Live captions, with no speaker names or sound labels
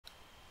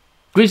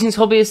Greetings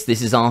hobbyists,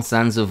 this is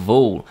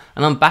Rivet,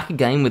 and I'm back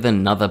again with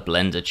another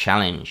Blender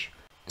challenge.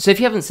 So if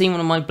you haven't seen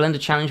one of my Blender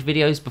challenge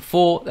videos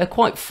before, they're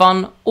quite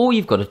fun. All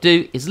you've got to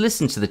do is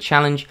listen to the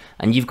challenge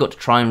and you've got to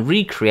try and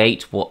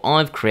recreate what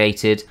I've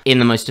created in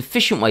the most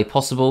efficient way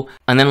possible,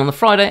 and then on the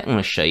Friday I'm going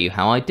to show you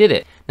how I did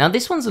it. Now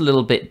this one's a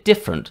little bit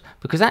different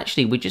because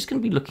actually we're just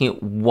going to be looking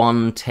at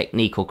one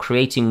technique or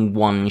creating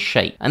one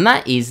shape, and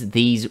that is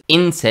these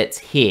insets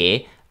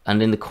here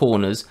and in the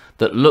corners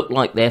that look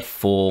like they're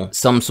for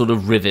some sort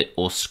of rivet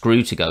or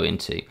screw to go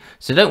into.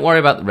 So don't worry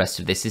about the rest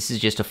of this. This is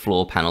just a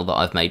floor panel that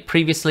I've made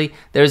previously.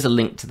 There is a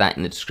link to that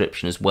in the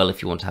description as well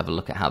if you want to have a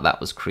look at how that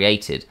was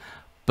created.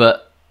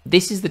 But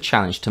this is the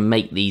challenge, to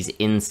make these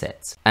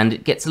insets, and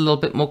it gets a little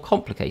bit more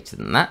complicated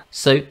than that.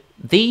 So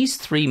these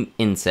three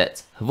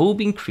insets have all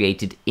been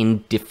created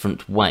in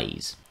different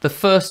ways. The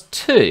first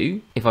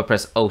two, if I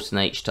press Alt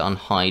and H to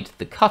unhide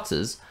the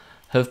cutters,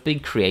 have been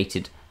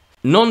created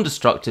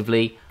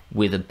non-destructively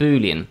with a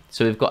boolean.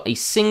 So we've got a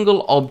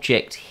single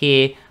object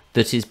here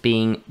that is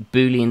being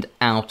booleaned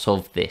out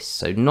of this.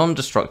 So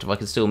non-destructive, I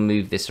can still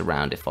move this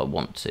around if I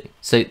want to.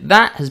 So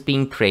that has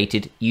been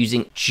created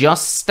using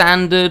just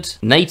standard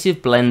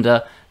native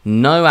Blender.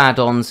 No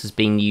add-ons has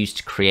been used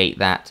to create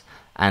that.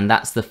 And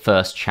that's the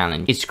first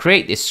challenge, is to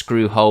create this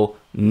screw hole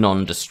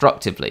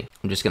non-destructively.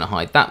 I'm just going to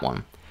hide that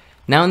one.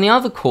 Now in the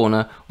other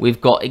corner,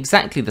 we've got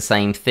exactly the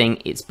same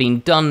thing. It's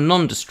been done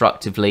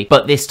non-destructively,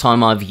 but this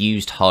time I've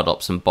used hard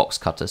ops and box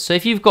cutter. So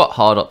if you've got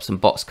hard ops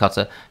and box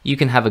cutter, you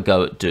can have a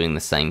go at doing the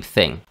same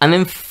thing. And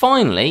then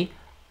finally,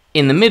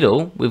 in the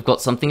middle, we've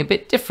got something a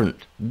bit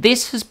different.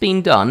 This has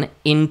been done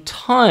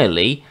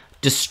entirely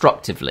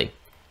destructively.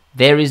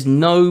 There is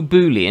no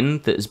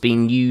boolean that has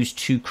been used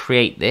to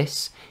create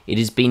this. It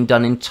has been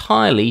done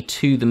entirely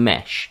to the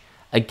mesh.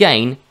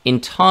 Again,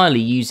 entirely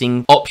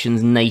using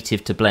options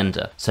native to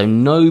Blender. So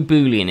no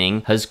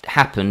booleaning has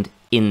happened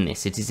in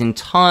this. It is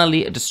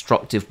entirely a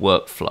destructive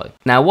workflow.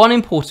 Now, one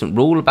important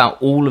rule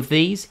about all of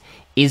these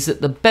is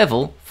that the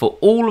bevel for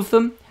all of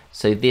them,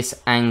 so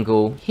this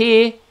angle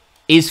here,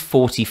 is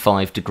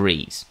 45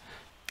 degrees.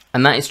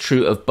 And that is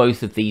true of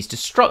both of these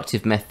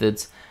destructive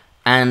methods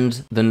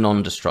and the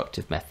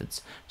non-destructive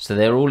methods. So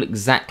they're all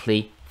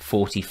exactly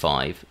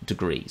 45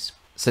 degrees.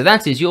 So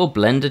that is your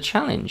Blender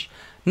challenge.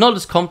 Not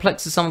as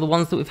complex as some of the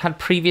ones that we've had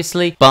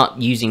previously,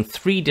 but using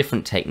 3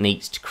 different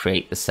techniques to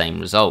create the same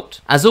result.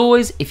 As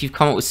always, if you've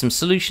come up with some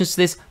solutions to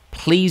this,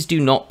 please do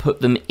not put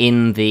them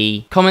in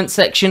the comment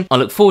section. I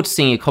look forward to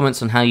seeing your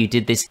comments on how you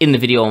did this in the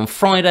video on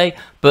Friday,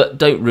 but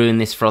don't ruin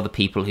this for other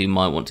people who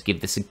might want to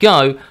give this a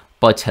go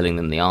by telling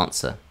them the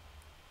answer.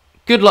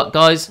 Good luck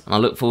guys, and I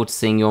look forward to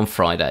seeing you on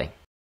Friday.